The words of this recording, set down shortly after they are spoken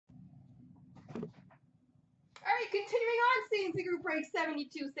continuing on, CNC Group Break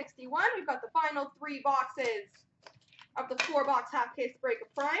 7261. We've got the final 3 boxes of the 4-box half case break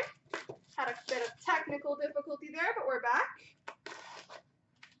of Prime. Had a bit of technical difficulty there, but we're back.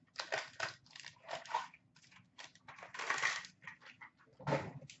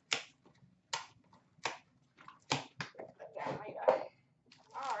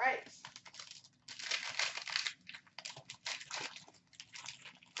 All right.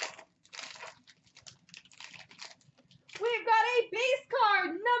 We've got a base card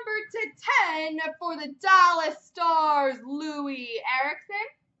numbered to 10 for the Dallas Stars, Louis Erickson.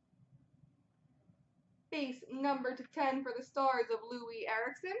 Base number to 10 for the Stars of Louis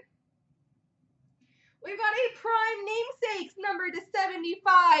Erickson. We've got a prime namesakes numbered to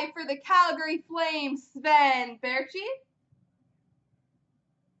 75 for the Calgary Flames, Sven Berchi.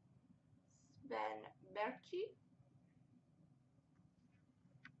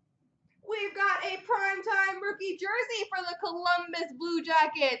 We've got a primetime rookie jersey for the Columbus Blue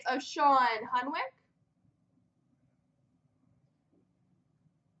Jackets of Sean Hunwick.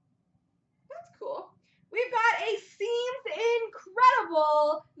 That's cool. We've got a Seems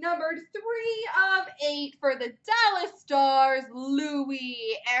Incredible numbered 3 of 8 for the Dallas Stars,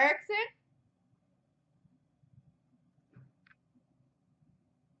 Louis Erickson.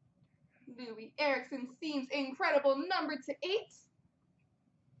 Louis Erickson Seems Incredible numbered to 8.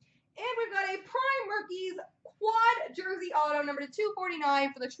 And we've got a Prime Rookies quad jersey auto number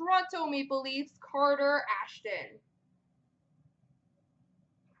 249 for the Toronto Maple Leafs, Carter Ashton.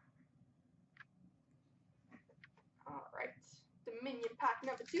 All right, Dominion pack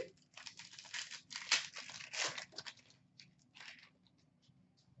number 2.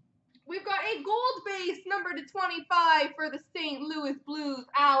 We've got a gold base number to 25 for the St. Louis Blues,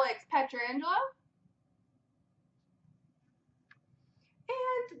 Alex Pietrangelo.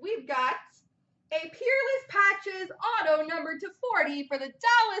 And we've got a Peerless Patches auto number to 40 for the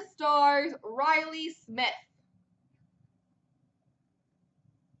Dallas Stars, Riley Smith.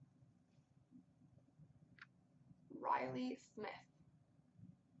 Riley Smith.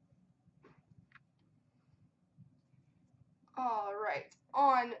 All right,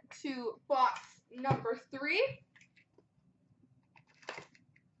 on to box number 3.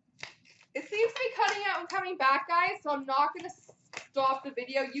 It seems to be cutting out and coming back, guys, so I'm not going to stop the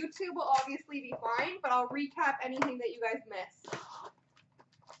video. YouTube will obviously be fine, but I'll recap anything that you guys missed.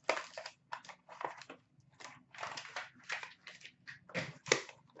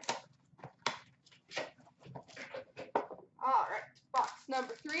 All right, box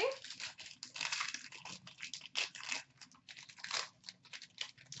number 3.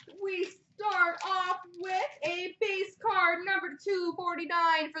 We start off with a base card number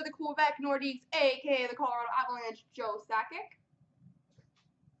 249 for the Quebec Nordiques, aka the Colorado Avalanche, Joe Sakic.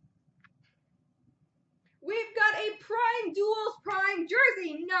 We've got a Prime Duels Prime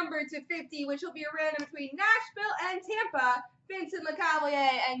jersey number to 50, which will be a random between Nashville and Tampa, Vincent LeCavalier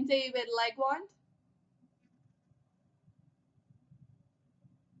and David Legwand.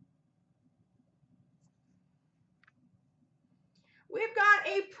 We've got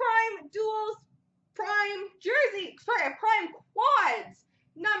a Prime Duels Prime jersey, a Prime Quads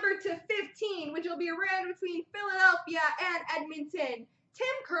number to 15, which will be a random between Philadelphia and Edmonton. Tim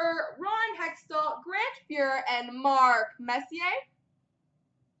Kerr, Ron Hextall, Grant Fuhr, and Mark Messier.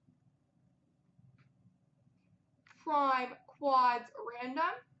 Prime Quads random.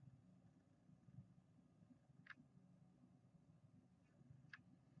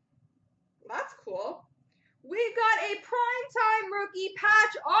 That's cool. We've got a primetime rookie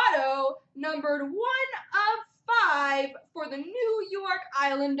patch auto numbered 1 of 5 for the New York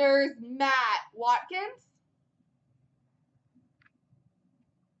Islanders, Matt Watkins.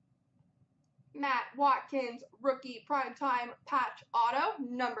 Matt Watkins rookie primetime patch auto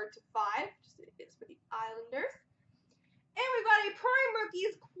numbered to 5, just like it is for the Islanders. And we've got a Prime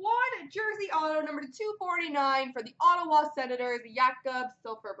Rookies quad jersey auto number 249 for the Ottawa Senators, Jakob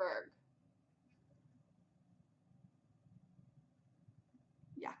Silfverberg.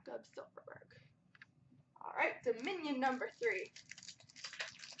 Jakob Silfverberg. All right, Dominion number 3.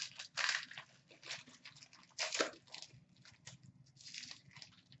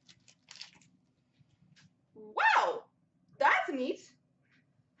 Wow, that's neat.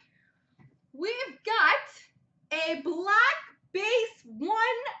 We've got a black base 1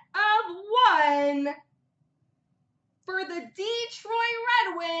 of 1 for the Detroit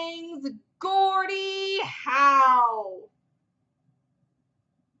Red Wings, Gordie Howe.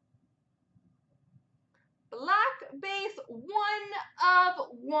 Black base 1 of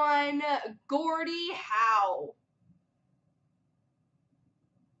 1, Gordie Howe.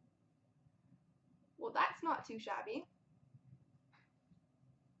 Well, that's not Not too shabby.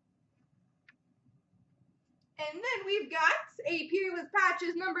 And then we've got a Peerless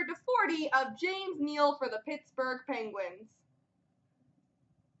Patches number to 40 of James Neal for the Pittsburgh Penguins.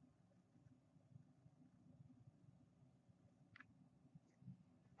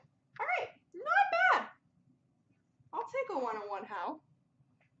 All right, not bad. I'll take a 1-on-1 Hal.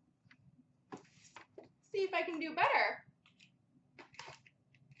 See if I can do better.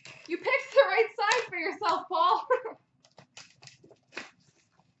 You picked the right side for yourself, Paul.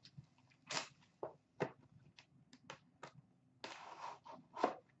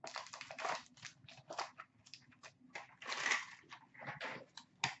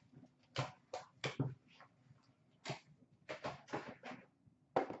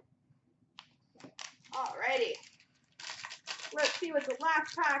 Alrighty. Let's see what the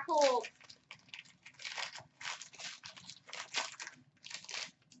last pack holds.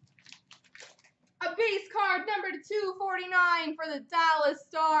 A base card number to 249 for the Dallas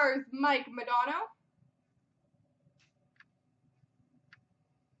Stars, Mike Modano.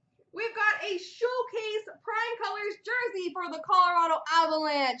 We've got a Showcase Prime Colors jersey for the Colorado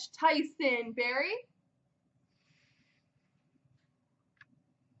Avalanche, Tyson Barrie.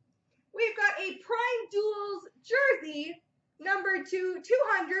 We've got a Prime Duels jersey, number to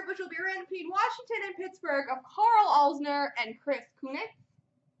 200, which will be ran between Washington and Pittsburgh, of Carl Alsner and Chris Kunitz.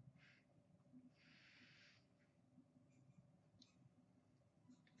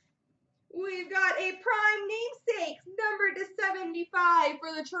 We've got a Prime Namesakes, number to 75,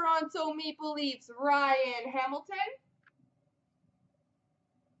 for the Toronto Maple Leafs, Ryan Hamilton.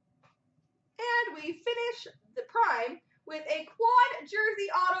 And we finish the Prime with a quad jersey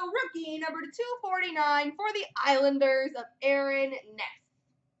auto rookie, number to 249, for the Islanders of Aaron Ness.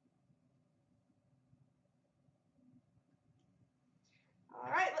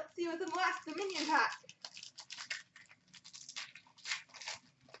 All right, let's see what's in the last Dominion pack.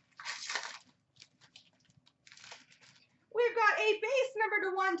 We've got a base number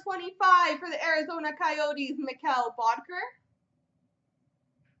to 125 for the Arizona Coyotes, Mikkel Bodker.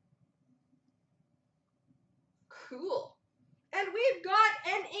 Cool. And we've got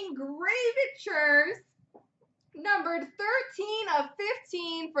an engravitures numbered 13 of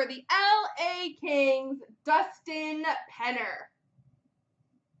 15 for the LA Kings, Dustin Penner.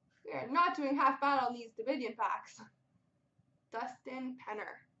 We are not doing half bad on these Dominion packs. Dustin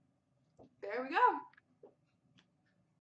Penner. There we go.